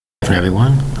afternoon,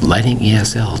 everyone.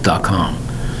 lightningesl.com.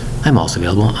 I'm also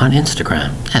available on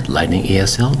Instagram at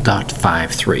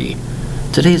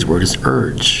lightningesl.53. Today's word is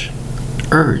urge.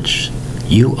 Urge.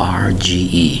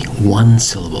 U-R-G-E. One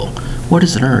syllable. What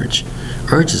is an urge?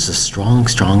 Urge is a strong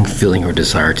feeling or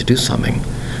desire to do something.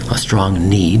 A strong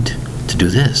need to do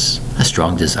this. A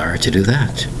strong desire to do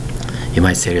that. You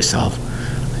might say to yourself,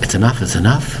 it's enough.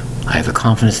 I have the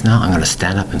confidence now, I'm going to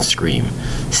stand up and scream.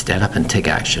 Stand up and take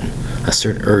action. A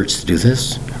certain urge to do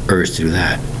this, urge to do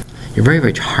that. You're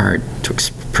very hard to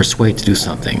persuade to do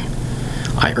something.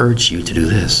 I urge you to do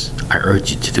this. I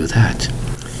urge you to do that.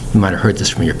 You might have heard this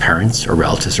from your parents or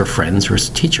relatives or friends or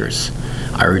teachers.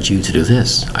 I urge you to do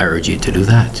this. I urge you to do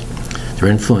that. They're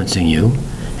influencing you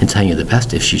and telling you the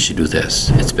best if you should do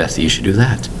this. It's best that you should do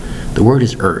that. The word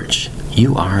is urge.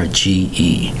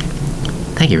 U-R-G-E.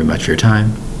 Thank you very much for your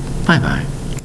time. Bye-bye.